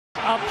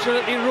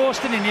absolutely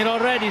roasting in here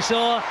already.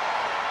 So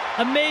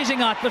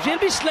amazing atmosphere.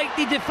 It'll be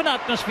slightly different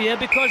atmosphere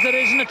because there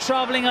isn't a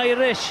travelling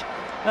Irish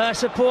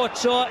support,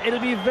 so it'll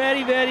be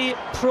very, very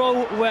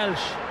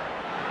pro-Welsh.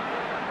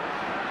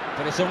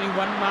 But it's only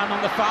one man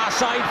on the far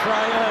side for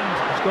Ireland.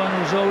 He's going to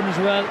his own as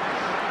well.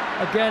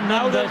 Again,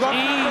 numbers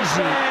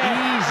easy.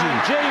 And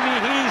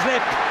Jamie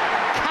Heaslip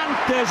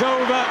canters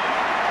over,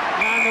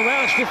 and the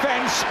Welsh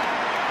defence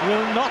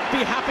will not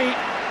be happy.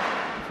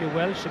 If you're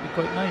Welsh, it'd be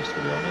quite nice,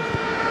 to be honest.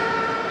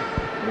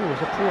 Oh,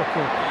 it's a poor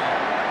kick.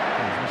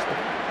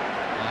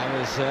 That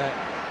was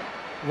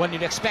one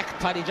you'd expect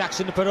Paddy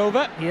Jackson to put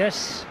over.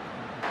 Yes.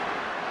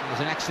 It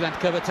was an excellent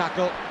cover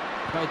tackle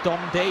by Dom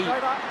Day.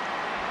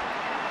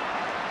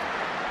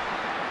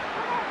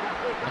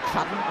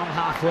 McFadden on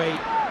halfway.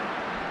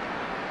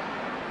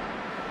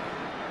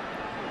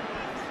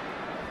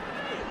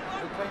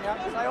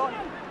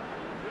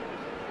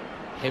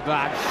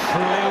 Hibbard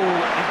flew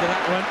into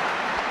that one.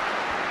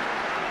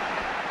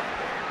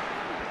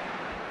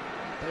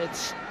 But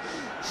it's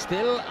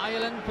still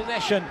Ireland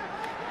possession.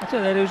 I tell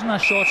you, they're using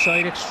that short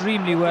side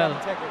extremely well.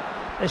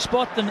 They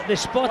spot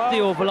the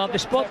overlap, they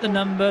spot the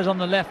numbers on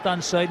the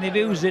left-hand side, and they've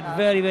used it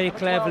very, very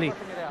cleverly.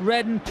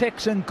 Redden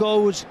picks and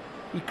goes.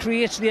 He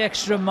creates the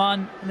extra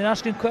man, and they're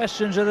asking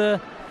questions at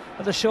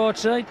the short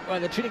side. Well,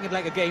 they're treating it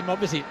like a game,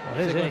 obviously.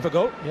 They're going for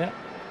goal. Yeah.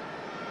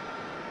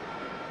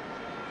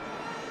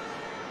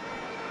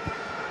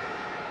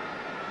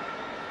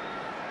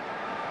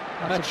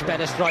 Much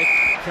better strike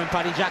from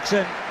Paddy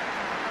Jackson.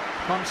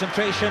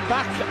 Concentration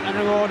back and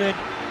rewarded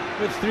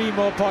with 3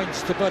 more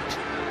points to put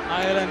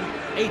Ireland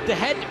 8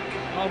 ahead,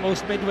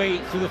 almost midway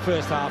through the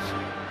first half.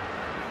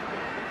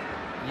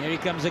 Here he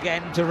comes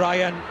again to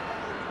Ryan.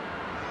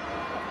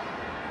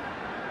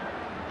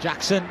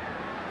 Jackson.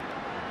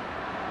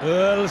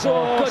 Earls,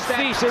 good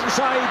steps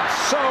inside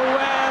so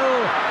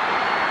well.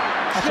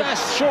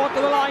 Just short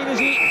of the line as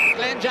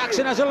Glenn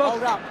Jackson has a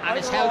look, and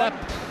it's held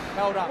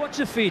up. Watch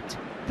the feet.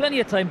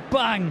 Plenty of time.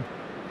 Bang.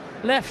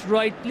 Left,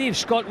 right. Leave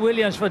Scott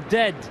Williams for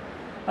dead.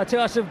 I tell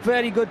you, that's a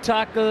very good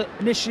tackle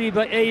initially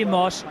by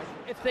Amos.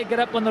 If they get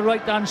up on the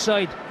right-hand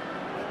side.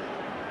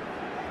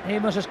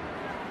 Amos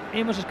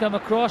has come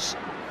across.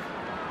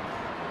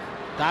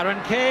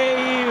 Darren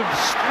Cave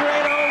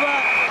straight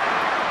over.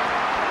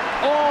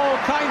 All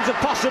kinds of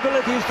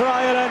possibilities for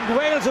Ireland.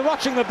 Wales are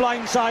watching the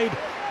blind side,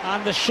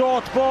 and the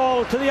short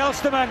ball to the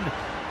Ulsterman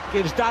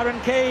gives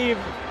Darren Cave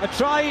a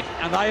try,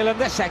 and Ireland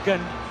their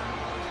second.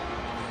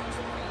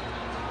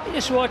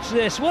 Just watch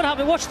this. What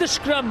happened? Watch the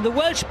scrum. The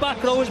Welsh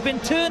back row has been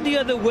turned the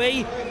other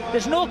way.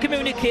 There's no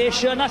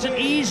communication. That's an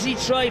easy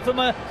try from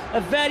a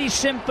very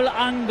simple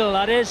angle,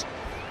 that is.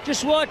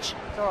 Just watch.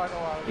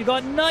 You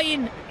got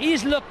 9.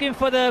 He's looking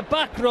for the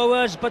back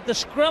rowers, but the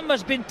scrum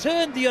has been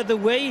turned the other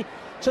way,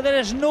 so there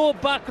is no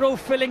back row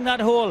filling that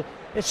hole.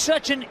 It's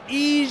such an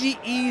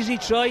easy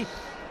try.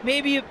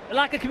 Maybe a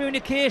lack of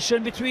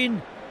communication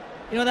between,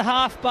 the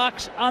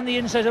half-backs and the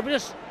inside.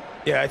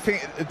 Yeah, I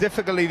think the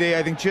difficulty there,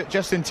 I think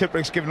Justin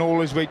Tipuric's given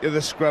all his weight to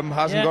the scrum,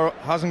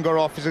 hasn't got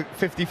off. It's a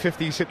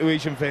 50-50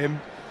 situation for him.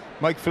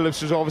 Mike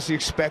Phillips was obviously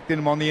expecting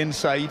him on the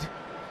inside,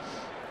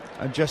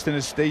 and Justin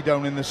has stayed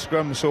down in the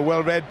scrum. So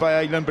well read by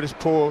Ireland, but it's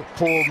poor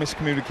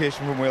miscommunication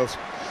from Wales.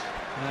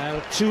 Well,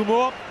 2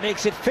 more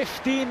makes it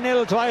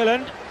 15-0 to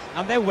Ireland,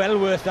 and they're well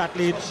worth that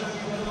lead.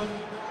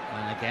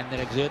 And again,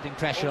 they're exerting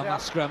pressure on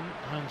that scrum,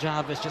 and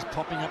Jarvis just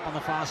popping up on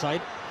the far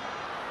side.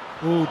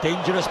 Ooh,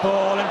 dangerous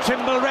ball, and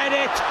Trimble read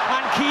it,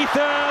 and Keith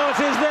Earls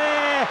is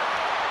there,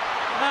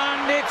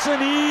 and it's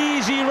an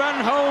easy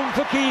run home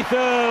for Keith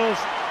Earls.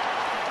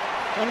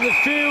 One of the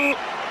few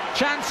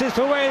chances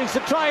for Wales to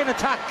try and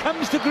attack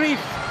comes to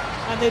grief,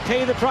 and they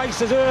pay the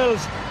price as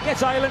Earls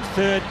gets Ireland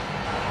third.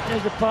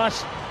 There's the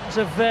pass. It's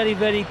a very,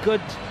 very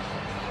good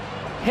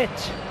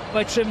hit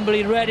by Trimble.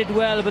 He read it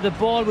well, but the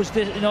ball was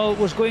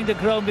going to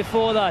ground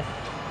before that.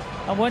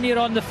 And when you're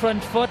on the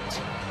front foot,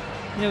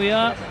 here we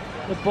are.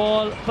 The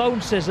ball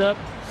bounces up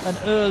and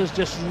Earls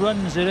just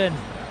runs it in.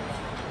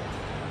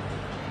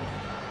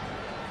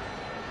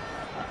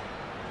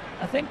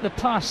 I think the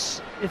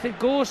pass, if it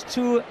goes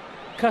to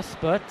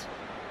Cuthbert,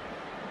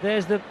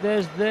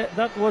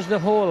 that was the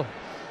hole.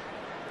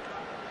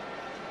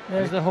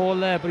 There's the hole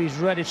there, but he's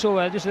read it so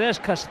well. Just there's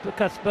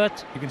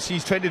Cuthbert. You can see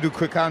he's trying to do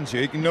quick hands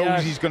here. He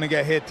knows he's going to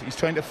get hit. He's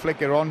trying to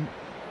flick it on.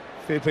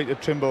 Fair play to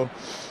Trimble.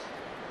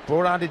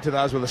 But added to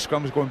that as well, the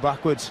scrum's going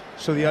backwards.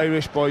 So the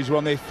Irish boys were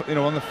on their,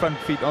 on the front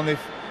feet, on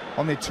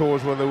their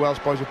toes, while the Welsh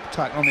boys were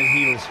attacking on their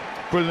heels.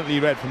 Brilliantly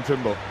read from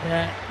Trimble.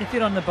 Yeah, if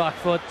you're on the back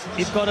foot,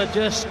 you've got to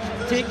just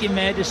take your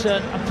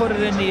medicine and put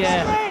it in the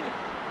air.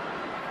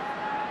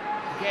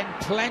 Again,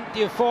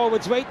 plenty of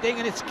forwards waiting,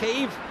 and it's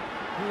Cave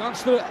who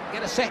wants to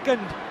get a second.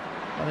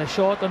 And they're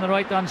short on the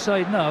right-hand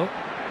side now.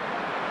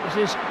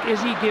 Is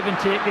he give and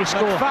take? They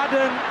score.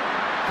 McFadden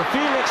to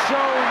Felix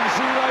Jones.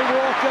 Eli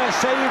Walker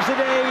saves the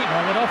day.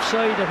 Well, they're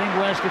offside, I think,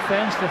 Welsh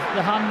defence.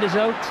 The hand is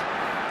out.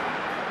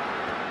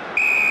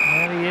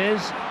 There he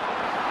is.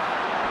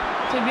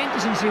 It's going to be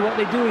interesting to see what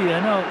they do here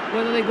now.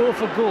 Whether they go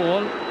for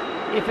goal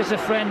if it's a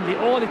friendly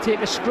or they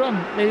take a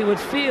scrum, they would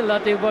feel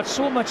that they've got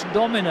so much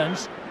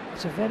dominance.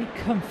 It's a very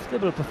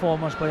comfortable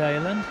performance by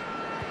Ireland.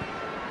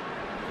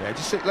 Yeah,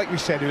 just like we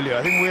said earlier,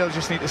 I think Wales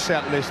just need to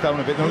settle this down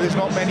a bit. No, there's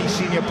not many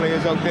senior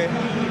players out there.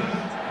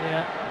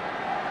 Yeah.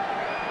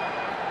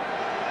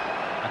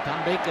 And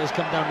Dan Baker's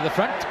come down to the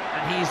front,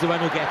 and he's the one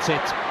who gets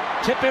it.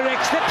 Tipuric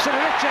slips and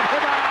Richard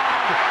Hibbard!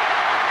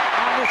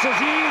 And it's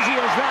as easy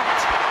as that.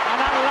 And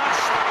at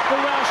last, the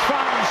Welsh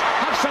fans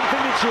have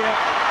something to cheer.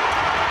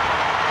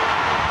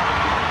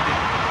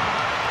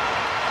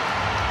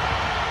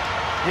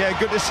 Yeah,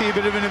 good to see a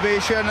bit of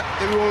innovation.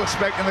 They were all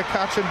expecting the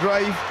catch and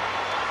drive.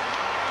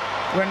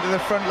 Went to the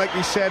front, like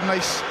we said,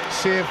 nice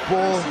safe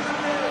ball.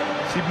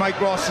 See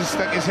Mike Ross has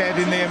stuck his head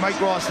in there. Mike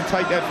Ross, the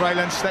tight head for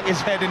Ireland, stuck his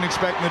head in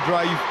expecting the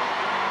drive.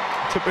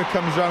 Tipper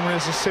comes round and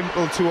it's a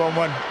simple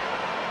 2-on-1.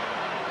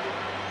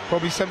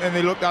 Probably something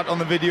they looked at on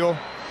the video.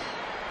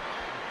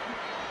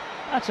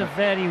 That's a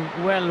very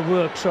well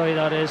worked try,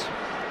 that is.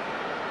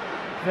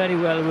 Very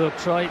well worked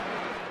try.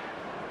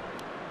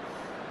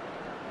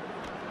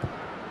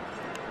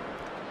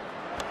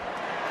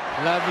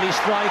 Lovely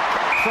strike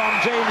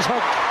from James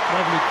Hook.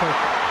 Lovely kick.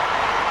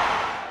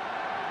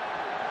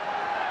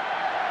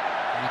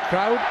 And the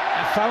crowd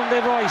have found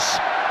their voice.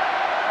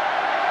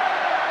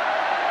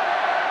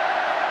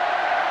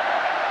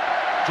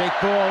 Jake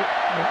Ball.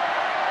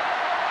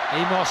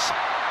 Amos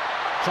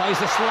tries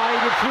to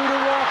slide it through to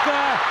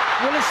Walker.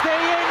 Will it stay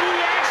in?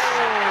 Yes!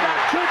 That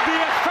could be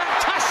a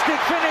fantastic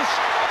finish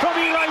from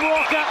Eli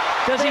Walker.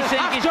 Does he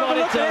think he's got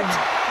it down?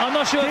 I'm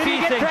not sure if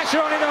he thinks.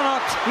 Pressure on it or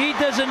not? He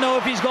doesn't know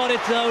if he's got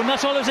it down.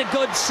 That's always a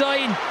good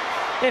sign.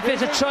 If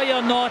it's a try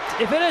or not.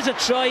 If it is a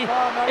try,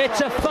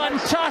 it's a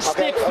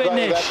fantastic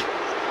finish.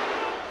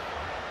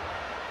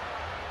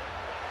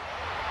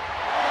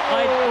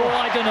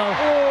 I don't know.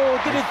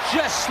 Oh, did it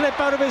just slip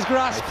out of his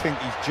grasp? I think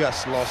he's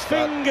just lost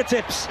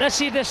fingertips. Let's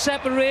see the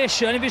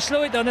separation. If you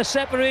slow it down, the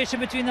separation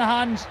between the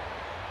hands.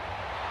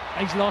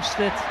 He's lost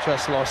it.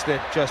 Just lost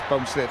it, just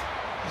bounced it.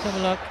 Let's have a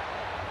look.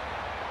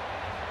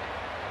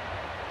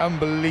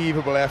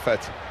 Unbelievable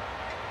effort.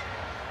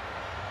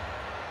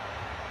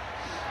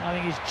 I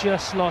think he's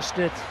just lost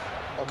it.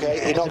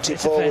 Okay, he knocked it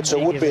forward, so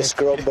it would be a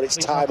scrum, but it's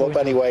time up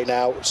anyway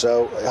now,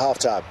 so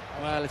half-time.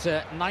 Well, it's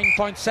a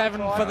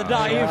 9.7 for the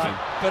dive,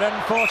 but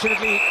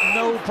unfortunately,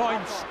 no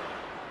points.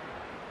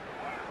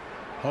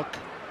 Hook.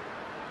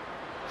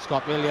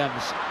 Scott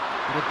Williams,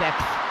 bit of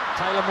depth.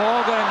 Tyler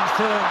Morgan's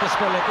turn to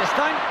spill it this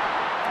time.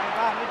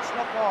 It's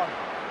not gone.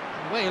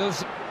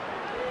 Wales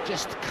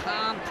just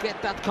can't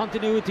get that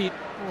continuity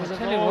because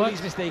of all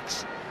these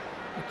mistakes.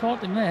 He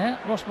caught him there,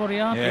 Ross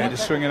Moriarty. Yeah,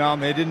 just swinging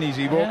arm there, didn't he,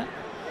 Zebo? Yeah.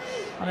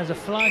 And there's a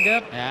flag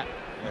up. Yeah.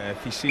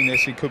 If he's seen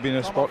this, he could be in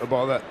a spot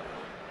about that.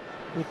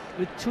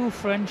 With two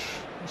French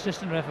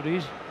assistant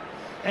referees,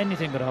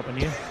 anything could happen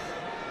here.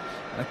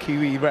 And a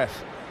Kiwi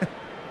ref.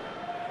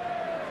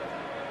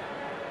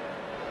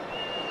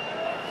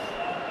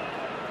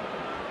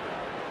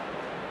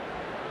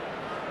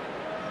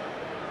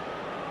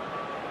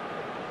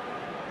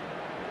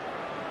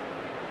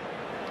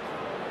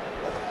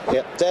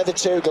 Yeah, they're the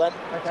two, Glenn.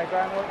 Okay,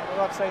 Graham, what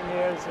I've seen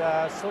here is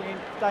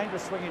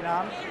dangerous swinging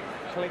arm,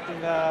 collecting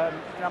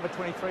number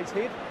 23's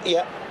head.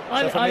 Yeah.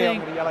 So for me, I'm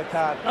with a yellow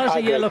card. That's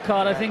a yellow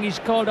card. I think he's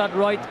called that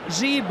right.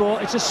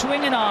 Zebo, it's a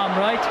swinging arm,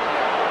 right?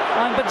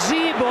 But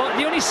Zebo,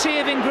 the only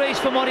saving grace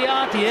for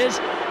Moriarty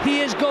is he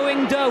is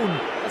going down.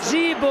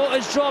 Zebo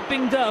is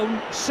dropping down,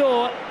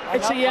 so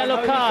it's a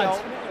yellow card.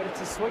 But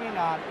it's a swinging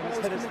arm and it's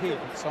hit his head,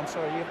 so I'm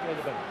sorry, you have to let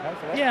it be. Okay,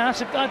 for that? Yeah,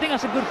 I think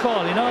that's a good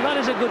call, you know. That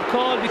is a good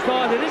call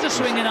because it is a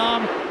swinging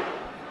arm.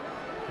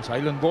 It's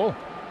Island ball.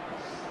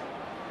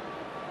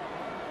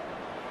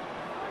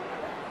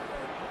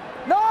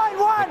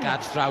 9-1!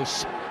 Gad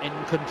Strauss in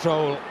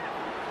control.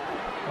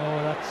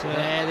 Oh, that's...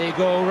 There they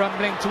go,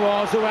 rumbling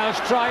towards the Welsh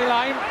try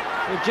line.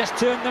 They've just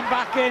turned them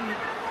back in.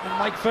 And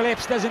Mike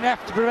Phillips does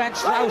enough to prevent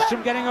Strauss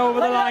from getting over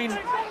the line.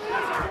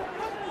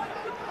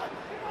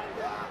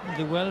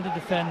 They well to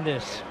defend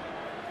this.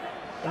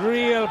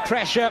 Real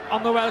pressure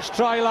on the Welsh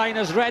try line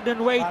as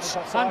Redden waits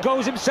and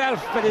goes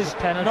himself, but is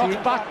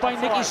knocked back by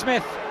Nicky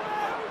Smith.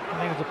 I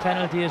think it's a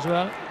penalty as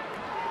well.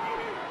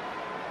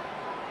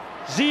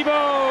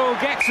 Zebo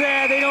gets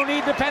there, they don't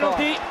need the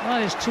penalty.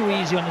 Well, it's too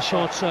easy on the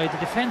short side. The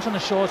defence on the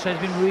short side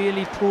has been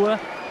really poor.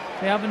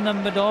 They haven't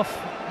numbered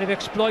off. They've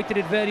exploited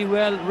it very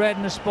well.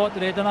 Redden has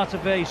spotted it, and that's a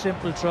very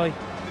simple try.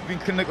 They've been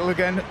clinical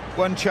again.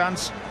 One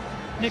chance.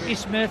 Nicky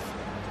Smith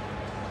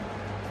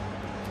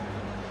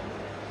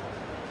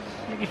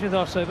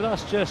offside, but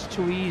that's just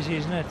too easy,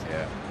 isn't it?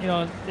 Yeah. You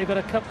know, they've got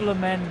a couple of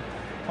men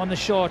on the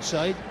short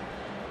side.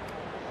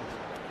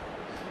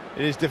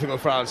 It is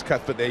difficult for Alex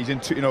Cuthbert there. He's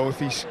into, you know, if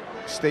he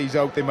stays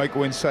out, they might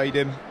go inside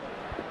him.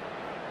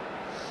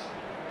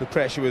 The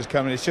pressure was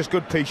coming. It's just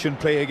good patient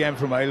play again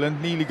from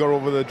Ireland. Nearly got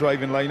over the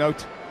driving line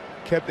out.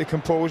 Kept their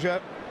composure.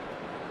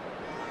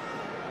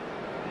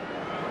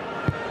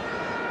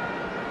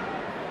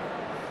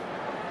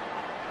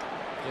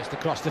 Just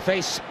across the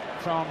face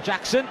from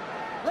Jackson.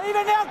 Leave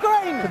it now,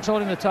 Green!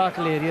 Controlling the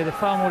tackle area, they're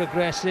far more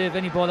aggressive.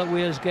 Any ball that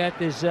Wales get,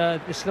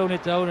 they're slowing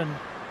it down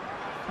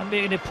and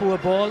making a poor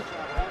ball.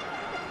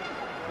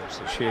 It's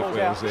the shape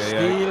Wales there.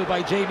 Steal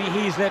by Jamie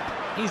Heaslip.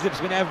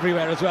 Heaslip's been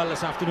everywhere as well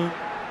this afternoon.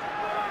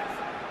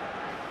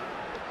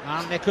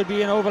 And there could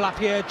be an overlap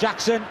here.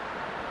 Jackson,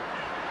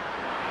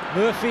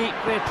 Murphy,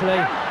 Great play.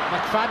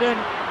 McFadden.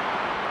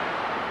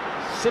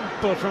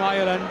 Simple from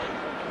Ireland,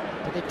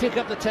 but they pick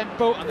up the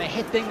tempo and they're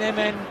hitting them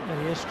in.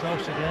 There he is,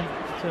 Strauss again.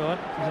 So what?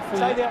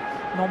 There's a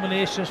few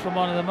nominations for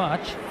man of the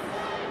match.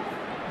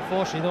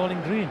 Unfortunately, they're all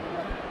in green.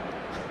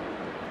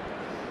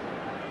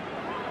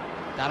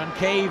 Darren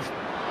Cave.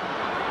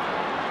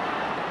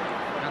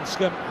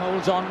 Anscombe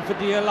holds on for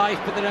dear life,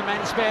 but they're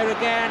immense spare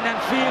again, and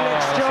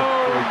Felix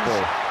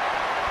Jones.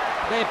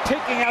 They're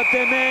picking out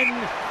their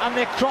men and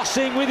they're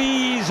crossing with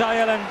ease,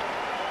 Ireland.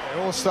 It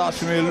all starts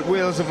from here.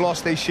 Wales have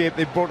lost their shape.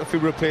 They've brought a few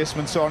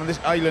replacements on, and this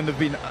Ireland have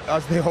been,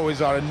 as they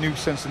always are, a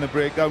nuisance in the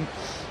breakdown.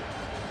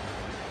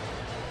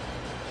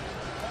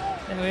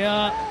 There we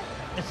are.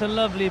 It's a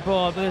lovely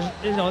ball, but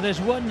there's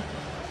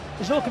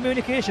no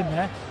communication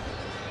there.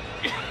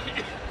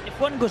 If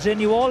one goes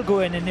in, you all go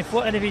in, and if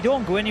you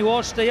don't go in, you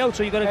all stay out.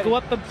 So you've got to go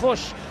up and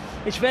push.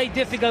 It's very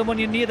difficult when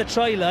you're near the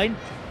try line,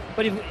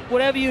 but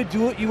whatever you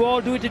do, you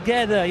all do it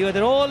together. You're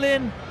either all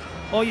in,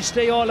 or you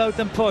stay all out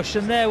and push,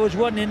 and there was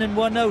one in and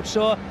one out.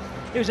 So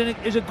it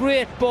was a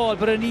great ball,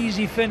 but an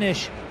easy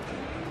finish.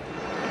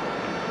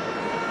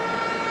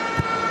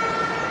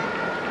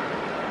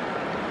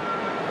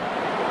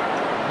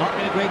 Not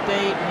been a great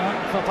day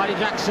for Paddy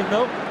Jackson,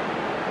 though.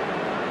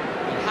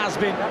 It has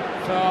been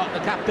for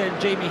the captain,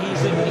 Jamie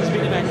Heaslip. He's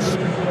been immense.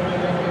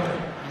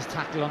 His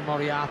tackle on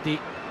Moriarty.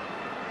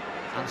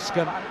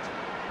 Anscombe.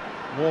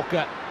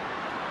 Walker.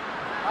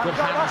 Good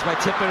hands by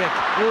Tipperick.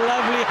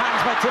 Lovely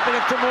hands by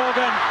Tipperick to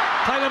Morgan.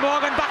 Tyler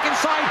Morgan back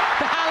inside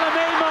to Hallam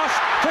Amos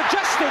to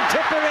Justin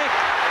Tipperick.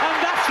 And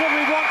that's what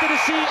we wanted to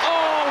see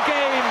all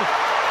game.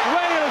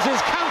 Wales'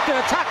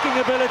 counter-attacking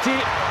ability.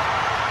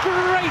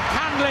 Great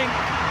handling.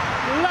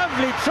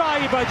 Lovely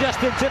try by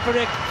Justin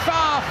Tipperick.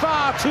 Far,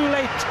 far too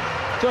late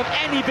to have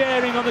any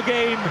bearing on the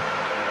game.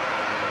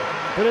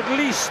 But at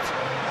least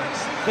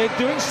they're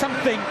doing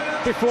something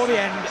before the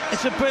end.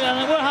 It's a brilliant,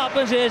 and what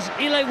happens is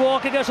Eli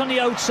Walker gets on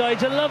the outside.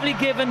 It's a lovely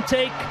give and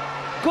take.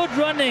 Good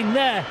running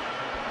there.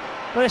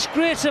 But it's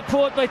great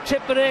support by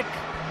Tipperick,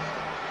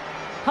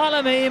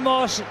 Hallam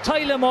Amos,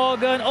 Tyler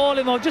Morgan, all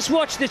in all. Just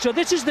watch this. So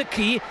this is the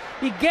key.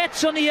 He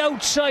gets on the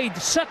outside,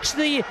 sucks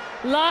the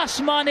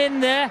last man in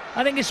there.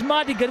 I think it's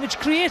Madigan, which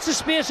creates a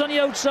space on the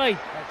outside.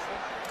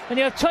 And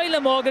you have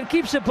Tyler Morgan,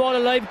 keeps the ball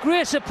alive.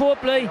 Great support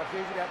play.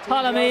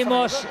 Hallam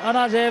Amos, and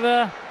as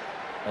ever,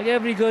 like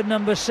every good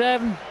number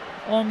 7,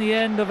 on the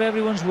end of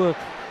everyone's work.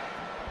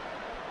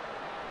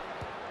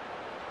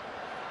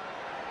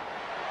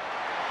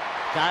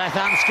 Gareth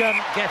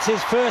Anscombe gets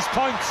his first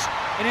points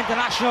in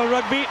international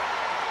rugby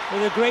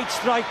with a great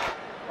strike.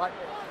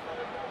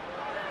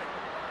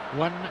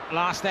 One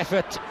last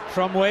effort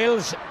from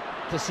Wales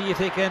to see if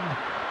they can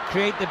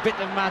create a bit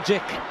of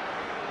magic.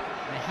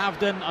 They have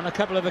done on a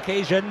couple of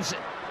occasions,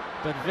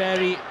 but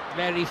very,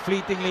 very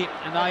fleetingly,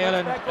 and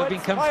Ireland have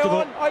been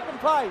comfortable. Open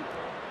play.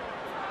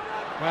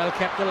 Well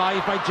kept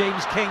alive by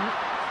James King.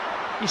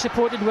 He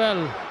supported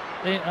well.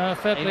 Fair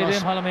play to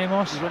him, Hallam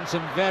Amos. He's run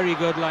some very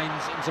good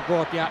lines in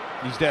support, yeah.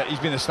 He's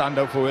been a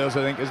standout for Wales,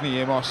 I think, isn't he,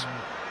 Amos?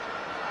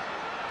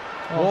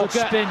 Oh, good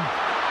spin.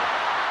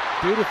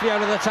 Beautifully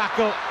out of the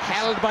tackle,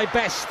 held by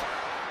Best.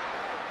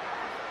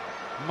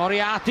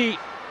 Moriarty.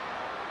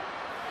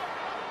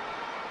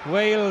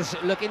 Wales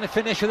looking to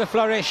finish with a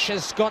flourish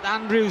as Scott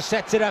Andrews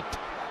sets it up.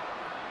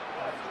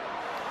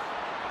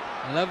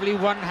 Lovely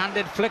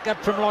one-handed flick up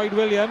from Lloyd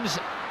Williams.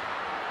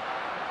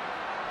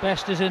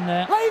 Best is in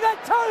there. Leave it,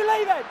 too,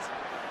 leave it!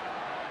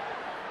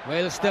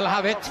 Wales still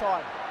have it.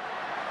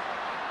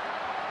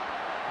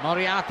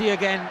 Moriarty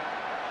again.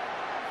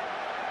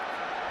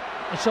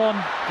 It's on.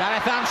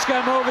 Gareth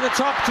Anscombe over the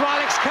top to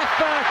Alex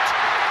Cuthbert.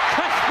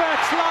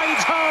 Cuthbert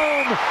slides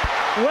home.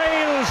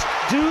 Wales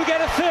do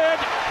get a third.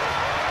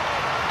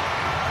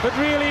 But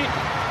really,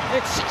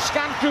 it's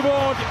scant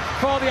reward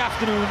for the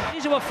afternoon.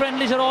 These are what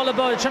friendlies are all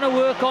about, trying to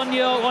work on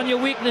your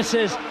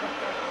weaknesses.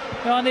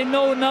 And they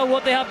know now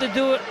what they have to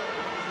do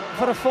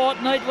for a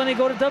fortnight when they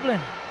go to Dublin.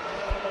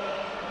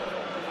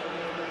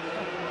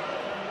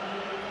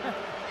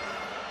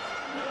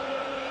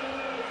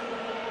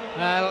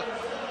 Well,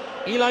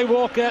 Eli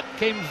Walker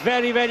came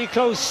very, very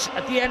close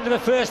at the end of the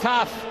first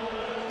half,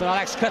 but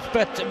Alex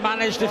Cuthbert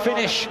managed to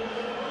finish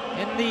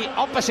in the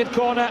opposite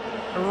corner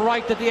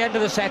right at the end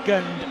of the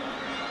second.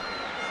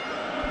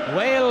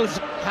 Wales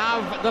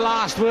have the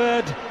last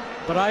word,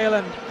 but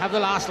Ireland have the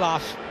last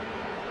laugh.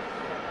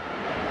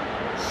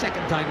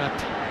 Second time up.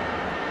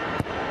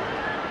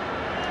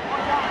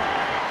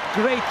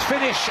 Great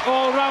finish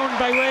all round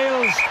by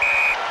Wales,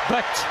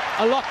 but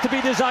a lot to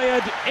be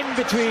desired in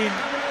between.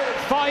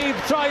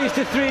 5 tries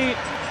to 3.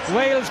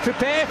 Wales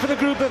prepare for the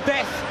group of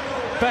death,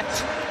 but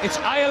it's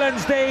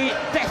Ireland's day,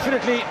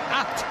 definitely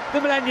at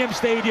the Millennium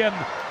Stadium.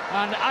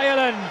 And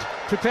Ireland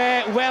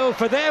prepare well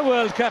for their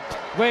World Cup.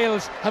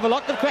 Wales have a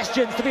lot of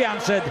questions to be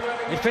answered.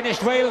 It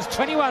finished Wales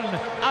 21,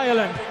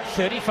 Ireland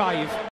 35.